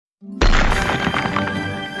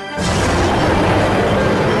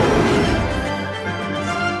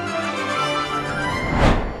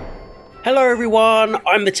Hello everyone,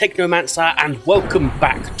 I'm the Technomancer and welcome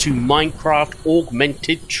back to Minecraft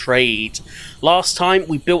Augmented Trade. Last time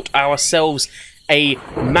we built ourselves a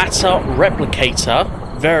matter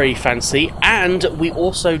replicator, very fancy, and we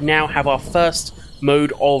also now have our first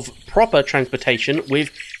mode of proper transportation with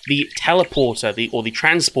the teleporter, or the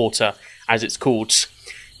transporter as it's called.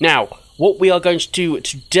 Now, what we are going to do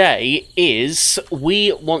today is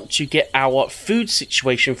we want to get our food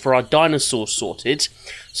situation for our dinosaurs sorted.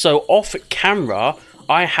 So off camera,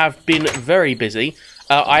 I have been very busy.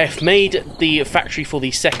 I have made the factory for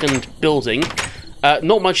the second building.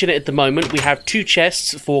 Not much in it at the moment. We have 2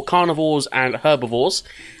 chests for carnivores and herbivores.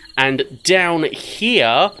 And down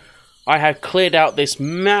here, I have cleared out this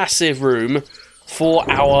massive room for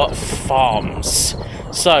our farms.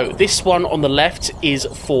 So this one on the left is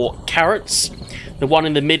for carrots, the one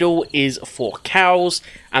in the middle is for cows,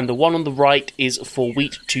 and the one on the right is for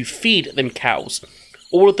wheat to feed them cows.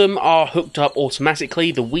 All of them are hooked up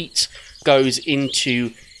automatically. The wheat goes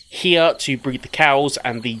into here to breed the cows,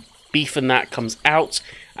 and the beef and that comes out,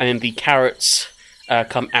 and then the carrots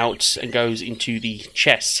come out and goes into the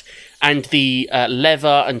chest. And the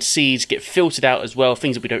leather and seeds get filtered out as well,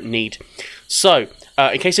 things that we don't need. So,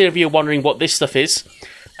 in case any of you are wondering what this stuff is,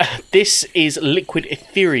 this is liquid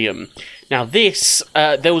Ethereum. Now this,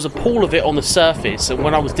 there was a pool of it on the surface, and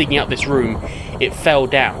when I was digging out this room, it fell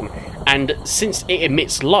down. And since it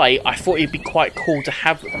emits light, I thought it'd be quite cool to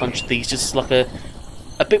have a bunch of these, just like a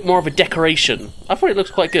bit more of a decoration. I thought it looks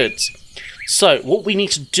quite good. So, what we need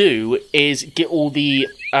to do is get all the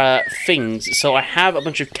things. So I have a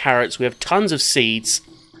bunch of carrots, we have tons of seeds,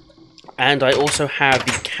 and I also have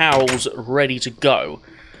the cows ready to go.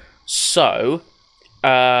 So,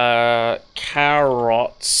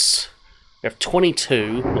 carrots, we have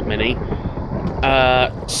 22, not many.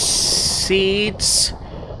 Seeds,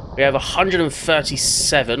 we have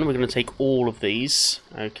 137, we're going to take all of these,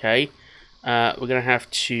 okay. We're going to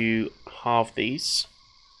have to halve these.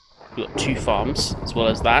 We've got 2 farms, as well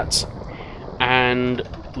as that. And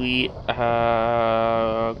we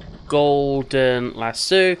golden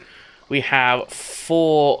lasso. We have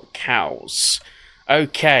 4 cows.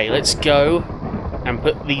 Okay, let's go and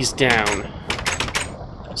put these down.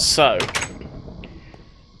 So,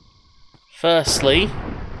 firstly,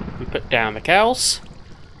 we put down the cows.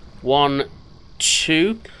 1,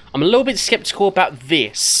 2. I'm a little bit skeptical about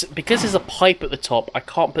this. Because there's a pipe at the top, I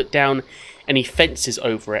can't put down any fences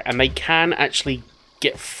over it, and they can actually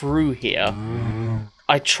get through here.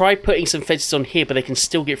 I tried putting some fences on here, but they can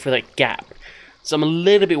still get through that gap. So I'm a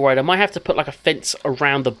little bit worried. I might have to put like a fence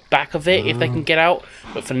around the back of it if they can get out,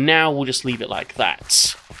 but for now we'll just leave it like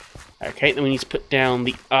that. Okay, then we need to put down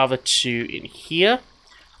the other 2 in here.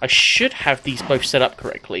 I should have these both set up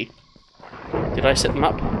correctly. Did I set them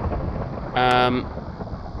up?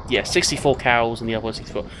 Yeah, 64 cows and the other one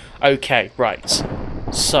 64. Okay, right.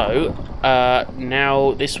 So,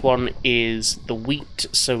 now this one is the wheat,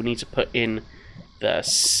 so we need to put in the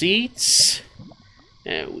seeds.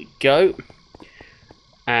 There we go.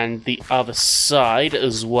 And the other side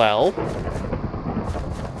as well.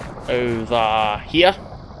 Over here.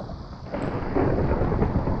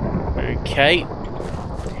 Okay.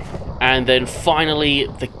 And then finally,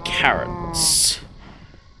 the carrots.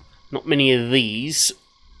 Not many of these,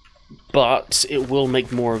 but it will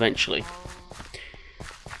make more eventually.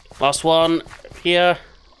 Last one here.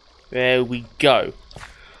 There we go.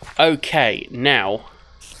 Okay, now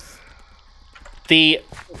the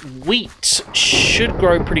wheat should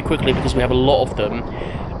grow pretty quickly because we have a lot of them,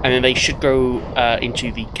 and then they should go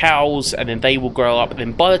into the cows, and then they will grow up, and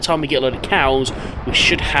then by the time we get a load of cows, we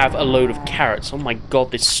should have a load of carrots. Oh my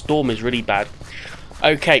god, this storm is really bad.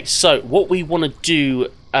 Okay, so what we want to do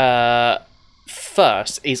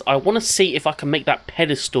first is I want to see if I can make that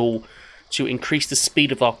pedestal to increase the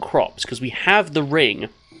speed of our crops, because we have the ring,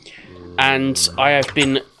 and I have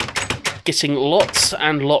been getting lots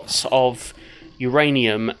and lots of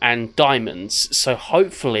uranium and diamonds, so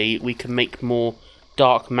hopefully we can make more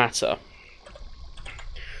dark matter.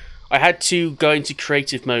 I had to go into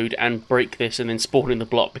creative mode and break this and then spawn in the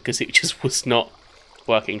block because it just was not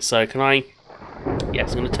working. So can I...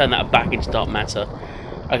 Yes, I'm going to turn that back into dark matter.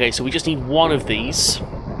 Okay, so we just need 1 of these.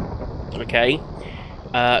 Okay.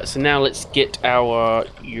 So now let's get our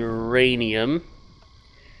uranium.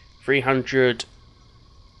 300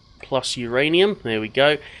 plus uranium. There we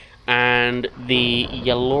go. And the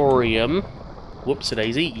yellorium.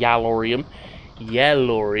 Whoops-a-daisy. Yellorium.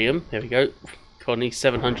 Yellorium. There we go. God, I need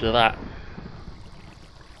 700 of that.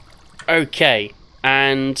 Okay.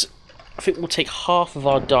 And I think we'll take half of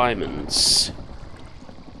our diamonds.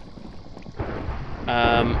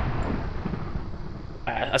 I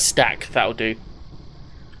A stack, that'll do.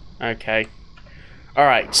 Okay.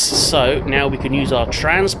 Alright, so now we can use our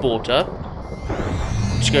transporter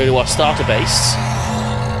to go to our starter base.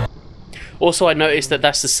 Also, I noticed that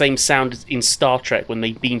that's the same sound as in Star Trek when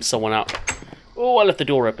they beam someone up. Oh, I left the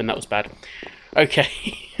door open, that was bad. Okay.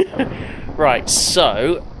 Right,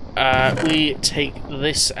 so we take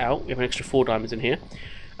this out. We have an extra 4 diamonds in here.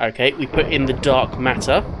 Okay, we put in the dark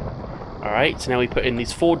matter. Alright, so now we put in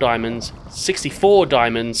these 4 diamonds. 64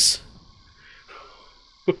 diamonds.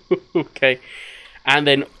 Okay. And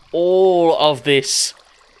then all of this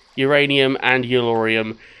uranium and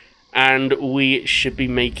yellorium. And we should be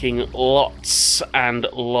making lots and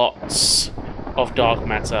lots of dark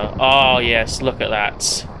matter. Oh yes, look at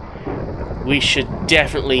that. We should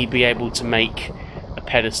definitely be able to make a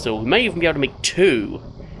pedestal. We may even be able to make 2.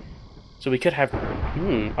 So we could have...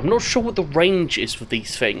 I'm not sure what the range is for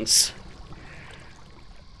these things.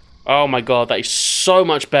 Oh my god, that is so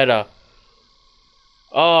much better.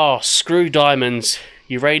 Oh, screw diamonds.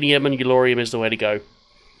 Uranium and yellorium is the way to go.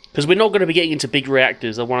 Because we're not going to be getting into big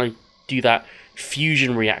reactors. I want to do that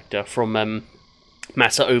fusion reactor from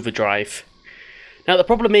Matter Overdrive. Now, the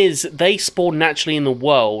problem is, they spawn naturally in the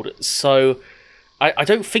world, so I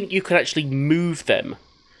don't think you can actually move them.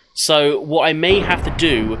 So, what I may have to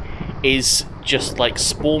do is just, like,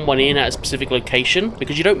 spawn one in at a specific location,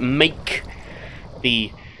 because you don't make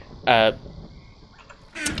the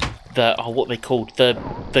what they called?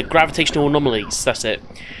 The gravitational anomalies, that's it.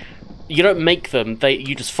 You don't make them,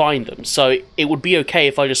 you just find them. So, it would be okay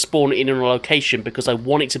if I just spawn it in a location, because I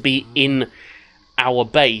want it to be in our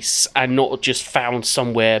base and not just found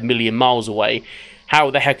somewhere a million miles away.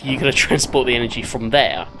 How the heck are you going to transport the energy from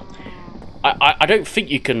there? I don't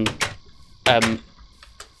think you can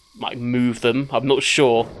like move them. I'm not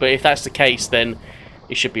sure, but if that's the case, then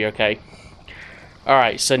it should be okay.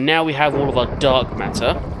 Alright, so now we have all of our dark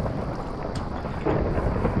matter.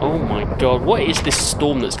 Oh my god, what is this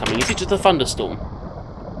storm that's coming? Is it just a thunderstorm?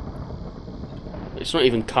 It's not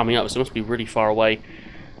even coming up, so it must be really far away.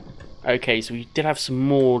 Okay, so we did have some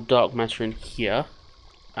more dark matter in here.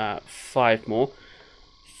 5 more.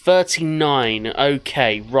 39.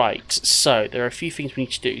 Okay, right. So, there are a few things we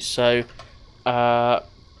need to do. So,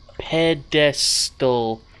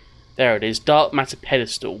 pedestal. There it is. Dark matter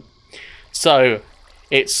pedestal. So,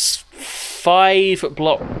 it's 5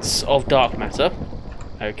 blocks of dark matter.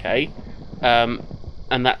 Okay. And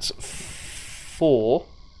that's 4.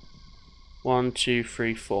 1, 2,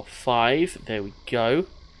 3, 4, 5. There we go.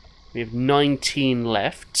 We have 19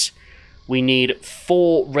 left. We need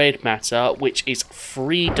 4 red matter, which is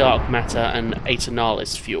 3 dark matter and 8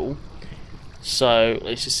 analysis fuel. So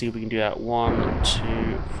let's just see if we can do that. 1,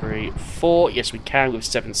 2, 3, 4. Yes, we can with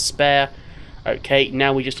 7 spare. Okay,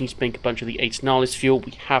 now we just need to make a bunch of the 8 analysis fuel.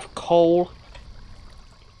 We have coal.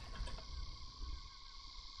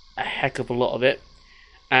 A heck of a lot of it.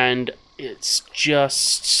 And it's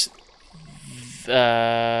just...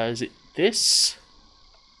 is it this?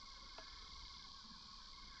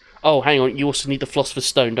 Oh, hang on, you also need the philosopher's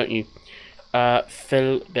stone, don't you? There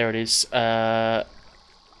it is. There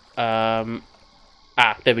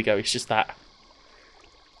we go, it's just that.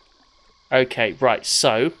 Okay, right,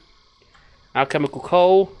 so alchemical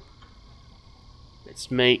coal.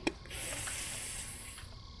 Let's make...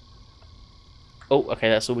 Oh, okay,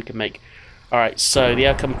 that's all we can make. Alright, so the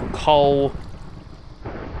alchemical coal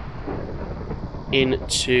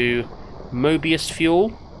into Mobius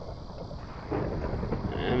fuel.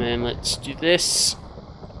 And then let's do this.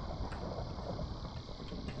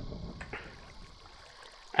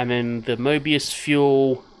 And then the Mobius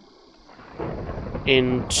fuel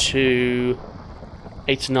into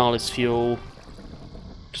Aeternalis fuel.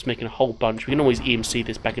 Just making a whole bunch. We can always EMC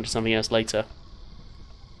this back into something else later.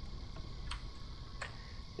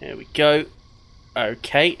 There we go.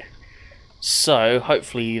 Okay. So,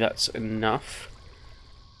 hopefully that's enough.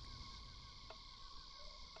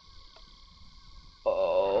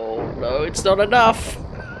 Oh, no, it's not enough.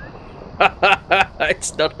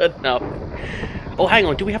 It's not enough. Oh, hang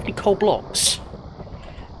on. Do we have any coal blocks?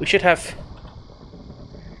 We should have...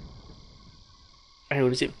 Hang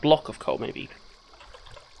on, is it block of coal, maybe?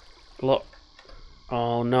 Block...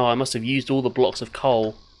 Oh, no, I must have used all the blocks of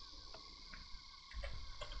coal.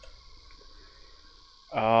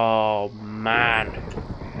 Oh, man.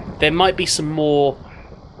 There might be some more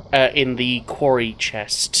in the quarry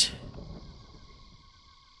chest.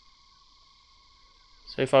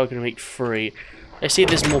 So far we're going to make 3. Let's see if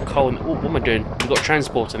there's more coal in... Oh, what am I doing? We've got a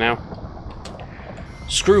transporter now.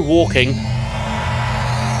 Screw walking.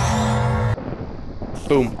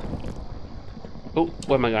 Boom. Oh,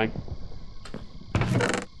 where am I going?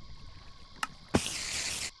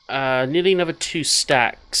 Nearly another 2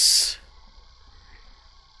 stacks.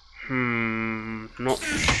 Not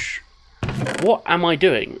what am I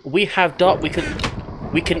doing? We have dark. We can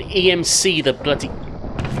EMC the bloody.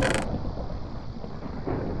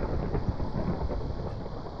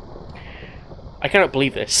 I cannot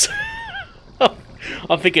believe this.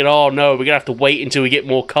 I'm thinking, oh no, we're gonna have to wait until we get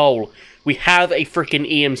more coal. We have a freaking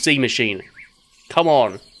EMC machine. Come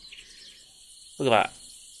on. Look at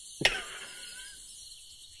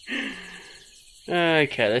that.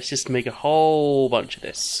 Okay, let's just make a whole bunch of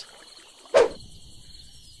this.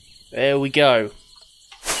 There we go.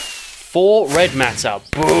 4 red matter.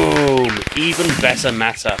 Boom! Even better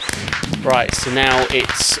matter. Right, so now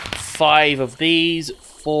it's 5 of these,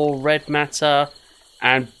 4 red matter,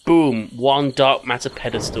 and boom, 1 dark matter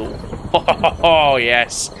pedestal. Oh,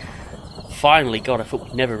 yes. Finally, God, I thought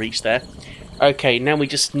we'd never reach there. Okay, now we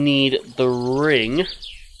just need the ring.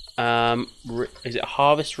 Is it a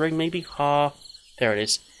harvest ring, maybe? There it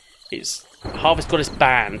is. It's harvest goddess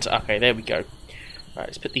band. Okay, there we go. Right,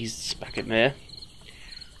 let's put these back in there.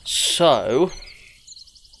 So,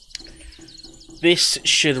 this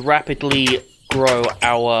should rapidly grow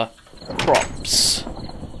our crops.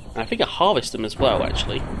 And I think I harvest them as well,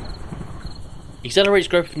 actually. Accelerates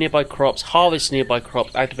growth of nearby crops, harvests nearby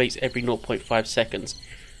crops, activates every 0.5 seconds.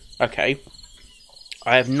 Okay.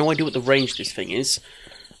 I have no idea what the range of this thing is.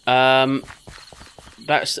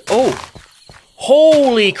 That's... Oh!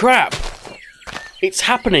 Holy crap! It's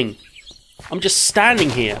happening! I'm just standing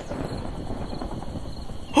here.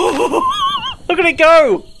 Look at it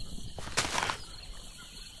go!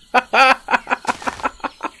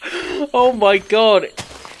 Oh my god!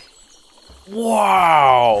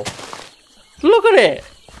 Wow! Look at it!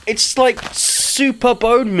 It's like super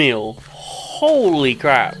bone meal. Holy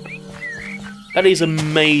crap! That is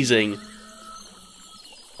amazing.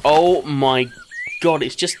 Oh my god!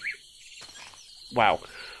 It's just wow.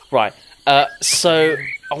 Right. So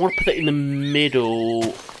I want to put it in the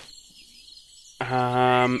middle.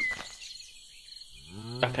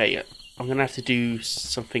 Okay, I'm gonna have to do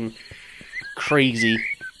something crazy.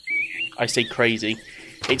 I say crazy.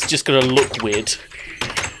 It's just gonna look weird.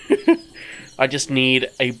 I just need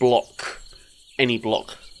a block. Any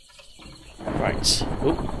block. Right.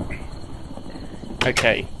 Ooh.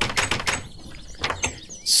 Okay.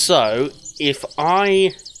 So, if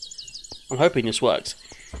I'm hoping this works.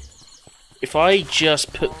 If I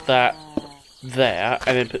just put that there,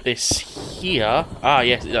 and then put this here... Ah,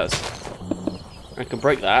 yes, it does. I can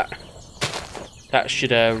break that. That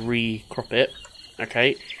should re-crop it.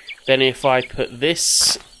 Okay. Then if I put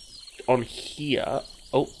this on here...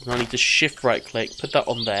 Oh, I need to shift right-click, put that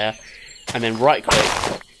on there, and then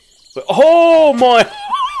right-click. Oh, my...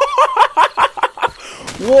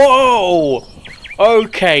 Whoa!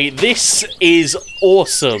 Okay, this is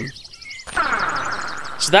awesome.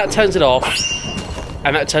 So that turns it off,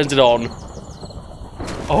 and that turns it on.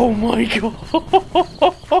 Oh my god!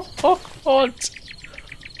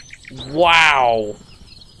 Wow!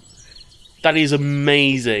 That is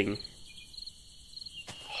amazing.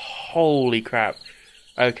 Holy crap.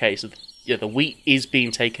 Okay, so yeah, the wheat is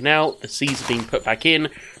being taken out, the seeds are being put back in,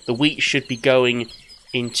 the wheat should be going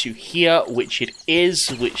into here, which it is,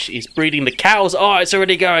 which is breeding the cows. Oh, it's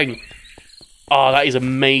already going! Oh, that is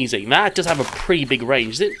amazing. That does have a pretty big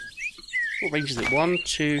range. Is it? What range is it? 1,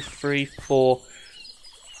 2, 3, 4,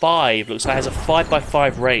 5. Looks like it has a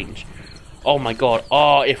 5x5 range. Oh my god.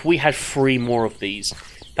 Oh, if we had 3 more of these,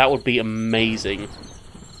 that would be amazing.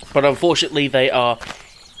 But unfortunately, they are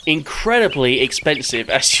incredibly expensive,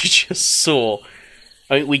 as you just saw.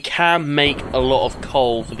 I mean, we can make a lot of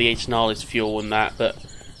coal for the Aeternalis fuel and that, but...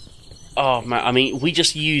 Oh man, I mean, we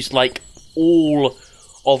just used, like, all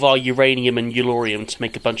of our uranium and yellorium to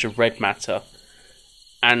make a bunch of red matter.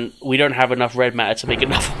 And we don't have enough red matter to make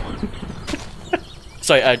another one.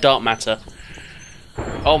 Sorry, dark matter.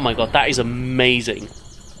 Oh my god, that is amazing.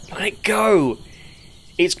 Look at it go!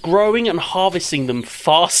 It's growing and harvesting them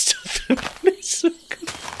faster than this.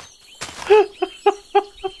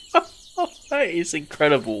 That is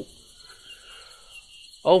incredible.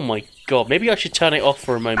 Oh my god, maybe I should turn it off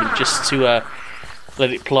for a moment just to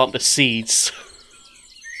let it plant the seeds.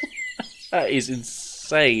 That is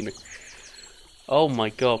insane. Oh my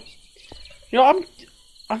god. You know,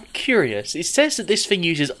 I'm curious. It says that this thing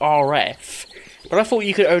uses RF, but I thought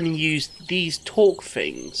you could only use these torque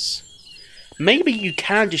things. Maybe you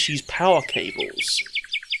can just use power cables.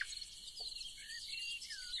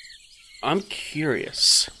 I'm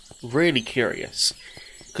curious. Really curious.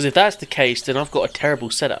 Because if that's the case, then I've got a terrible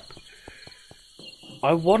setup.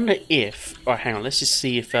 I wonder if... Oh, hang on. Let's just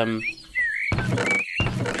see if... No,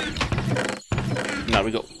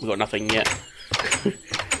 we got we've got nothing yet.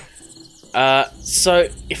 So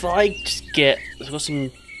if I just get, I've got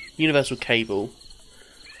some universal cable.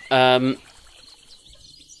 Do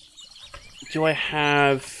I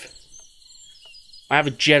have? I have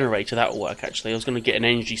a generator that will work. Actually, I was going to get an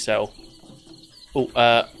energy cell. Oh,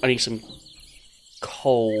 I need some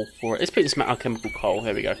coal for it. Let's put this alchemical coal.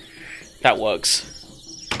 There we go. That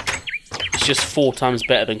works. It's just 4 times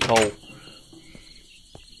better than coal.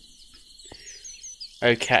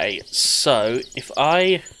 Okay, so if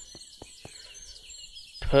I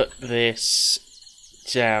put this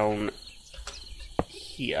down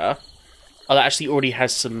here, oh, that actually already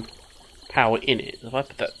has some power in it. If I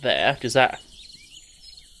put that there, does that?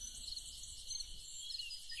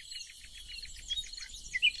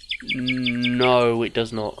 No, it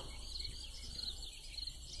does not.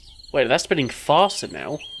 Wait, that's spinning faster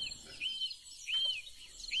now.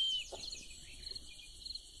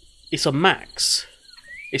 It's a max.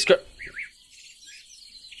 It's got.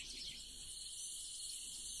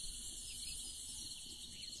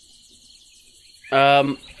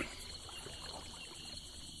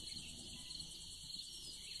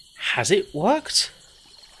 Has it worked?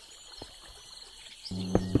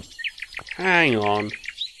 Hang on.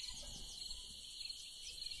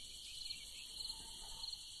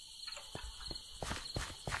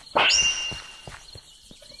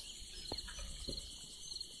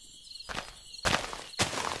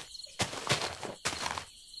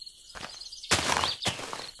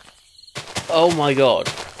 Oh my god.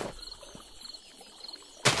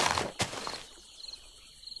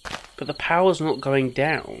 But the power's not going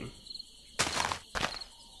down.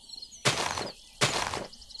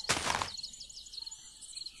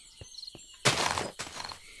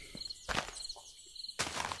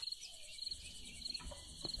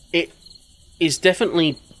 It is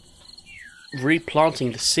definitely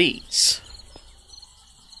replanting the seeds.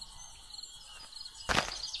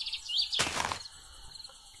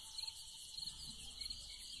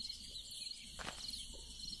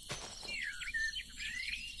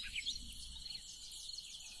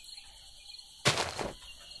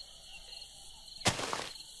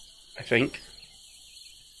 I think.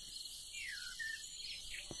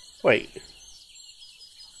 Wait.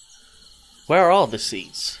 Where are the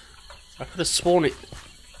seeds? I could have sworn it.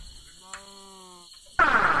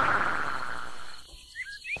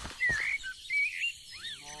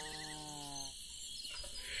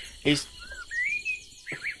 Is.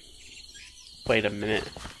 Wait a minute.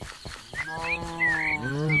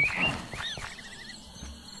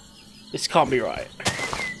 This can't be right.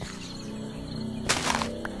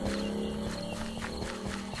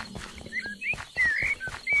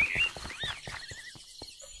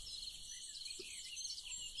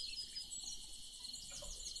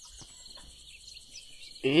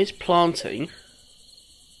 It is planting.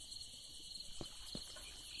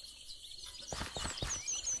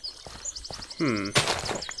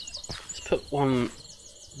 Let's put one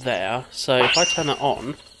there. So if I turn it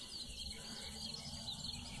on,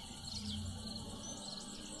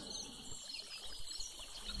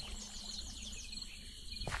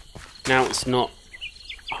 now it's not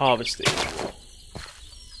harvesting anymore.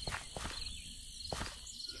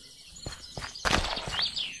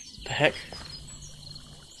 The heck?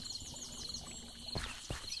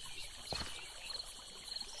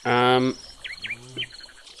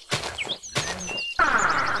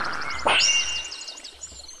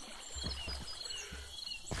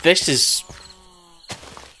 This is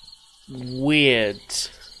weird.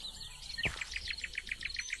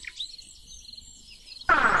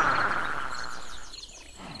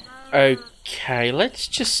 Okay, let's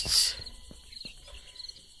just...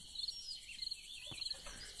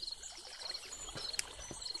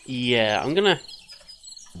 Yeah, I'm gonna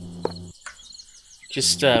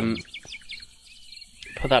just put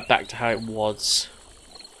that back to how it was.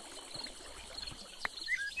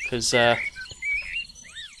 Because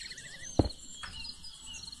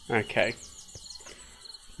okay.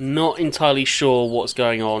 Not entirely sure what's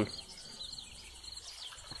going on.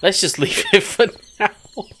 Let's just leave it for now.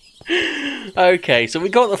 Okay, so we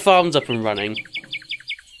got the farms up and running.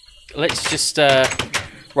 Let's just...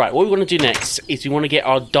 right, what we want to do next is we want to get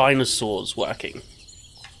our dinosaurs working.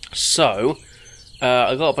 So,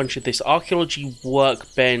 I got a bunch of this archaeology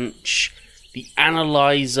workbench, the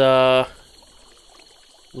analyzer...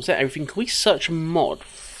 Was that everything? Can we search a mod?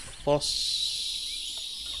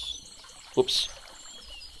 Whoops.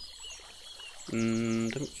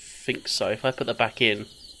 Don't think so. If I put that back in,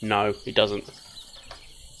 no, it doesn't.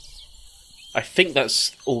 I think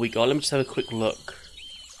that's all we got. Let me just have a quick look.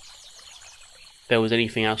 If there was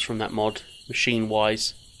anything else from that mod,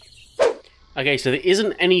 machine-wise. Okay, so there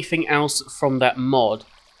isn't anything else from that mod.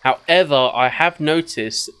 However, I have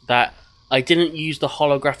noticed that I didn't use the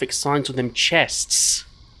holographic signs on them chests.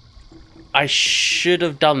 I should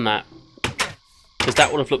have done that, because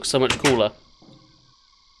that would have looked so much cooler.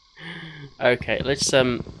 Okay, let's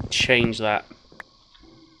change that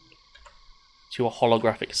to a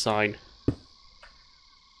holographic sign.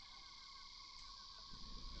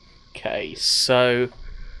 Okay, so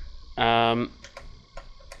let's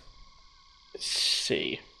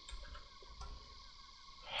see.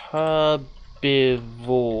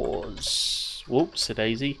 Herbivores. Whoops, a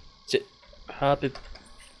daisy. Is it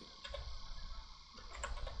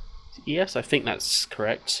Yes, I think that's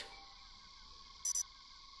correct.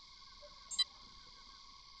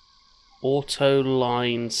 Auto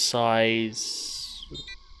line size.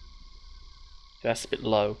 That's a bit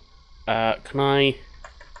low. Can I?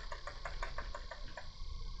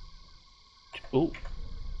 Oh.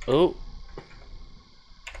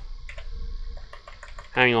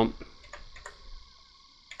 Hang on.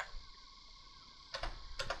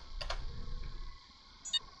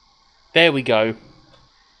 There we go.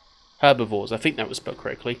 Herbivores. I think that was spelled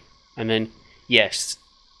correctly. And then, yes.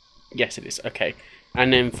 Yes, it is. Okay.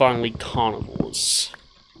 And then finally, carnivores.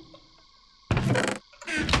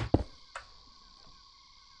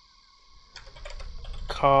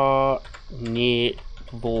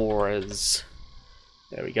 Carnivores.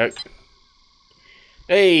 There we go.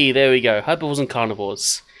 Hey, there we go. Herbivores and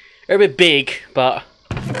carnivores. They're a bit big, but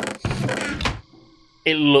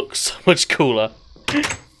it looks so much cooler.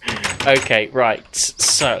 Okay, right.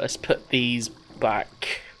 So let's put these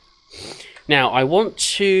back. Now, I want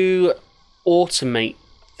to automate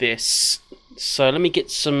this. So let me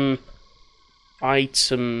get some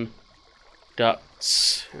item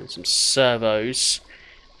ducts and some servos.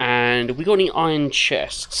 And have we got any iron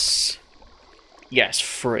chests? Yes,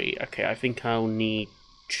 3. Okay, I think I'll need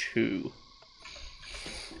 2.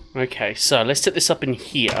 Okay, so let's set this up in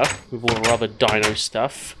here with all our other dino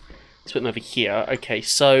stuff. Let's put them over here. Okay,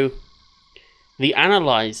 so the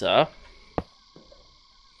analyzer,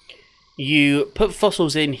 you put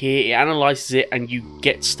fossils in here, it analyzes it, and you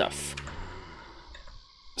get stuff.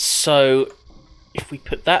 So if we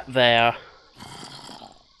put that there,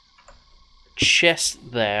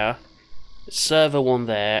 chest there, server one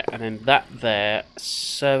there, and then that there,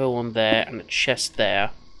 server one there, and a chest there.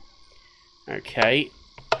 Okay.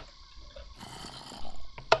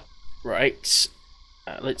 Right.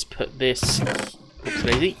 Let's put this. Oops,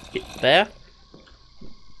 lazy. There.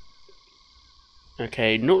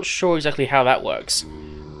 Okay, not sure exactly how that works.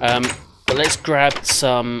 But let's grab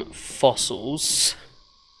some fossils.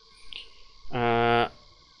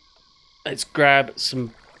 Let's grab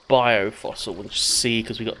some biofossil and just see,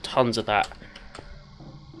 because we got tons of that.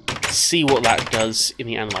 See what that does in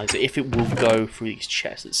the analyzer, if it will go through these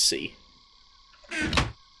chests. Let's see.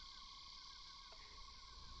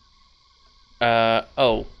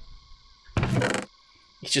 Oh.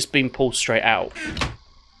 It's just been pulled straight out.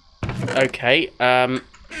 Okay,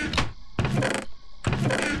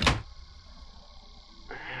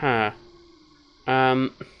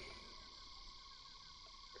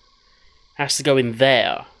 has to go in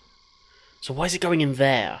there. So why is it going in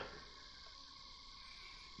there?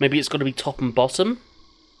 Maybe it's got to be top and bottom?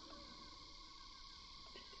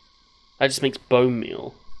 That just makes bone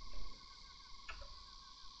meal.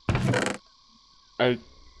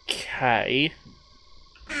 Okay.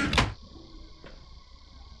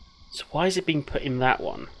 So why is it being put in that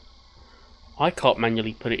one? I can't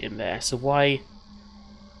manually put it in there, so why...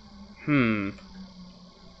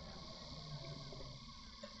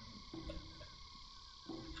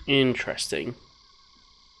 Interesting.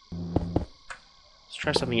 Let's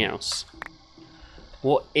try something else.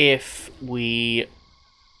 What if we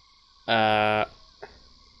put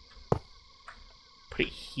it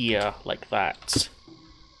here like that?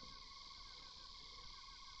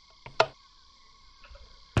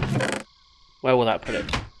 Where will that put it?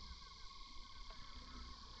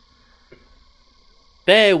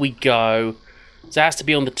 There we go. So it has to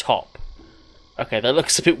be on the top. Okay, that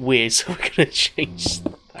looks a bit weird, so we're going to change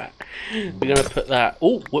that. We're going to put that...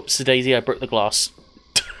 Oh, whoops-a-daisy, I broke the glass.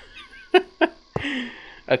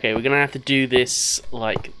 Okay, we're going to have to do this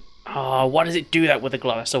like... Oh, why does it do that with the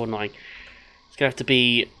glass? That's so annoying. It's going to have to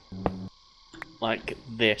be like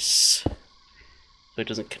this, so it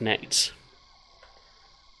doesn't connect.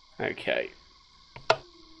 Okay.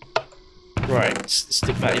 Right,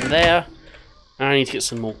 stick that in there. I need to get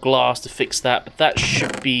some more glass to fix that, but that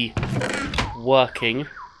should be working.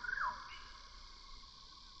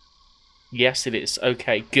 Yes, it is.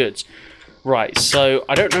 Okay, good. Right, so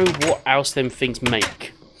I don't know what else them things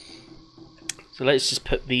make. So let's just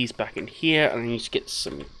put these back in here, and then you just get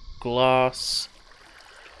some glass.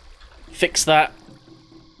 Fix that.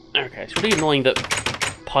 Okay, it's really annoying that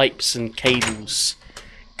pipes and cables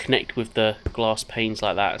connect with the glass panes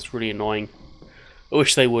like that. It's really annoying. I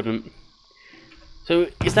wish they wouldn't. So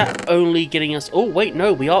is that only getting us... Oh, wait,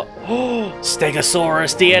 no, we are... Oh,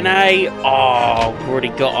 Stegosaurus DNA! Oh, we've already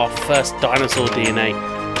got our first dinosaur DNA.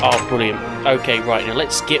 Oh, brilliant. Okay, right, now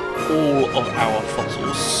let's get all of our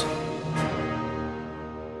fossils.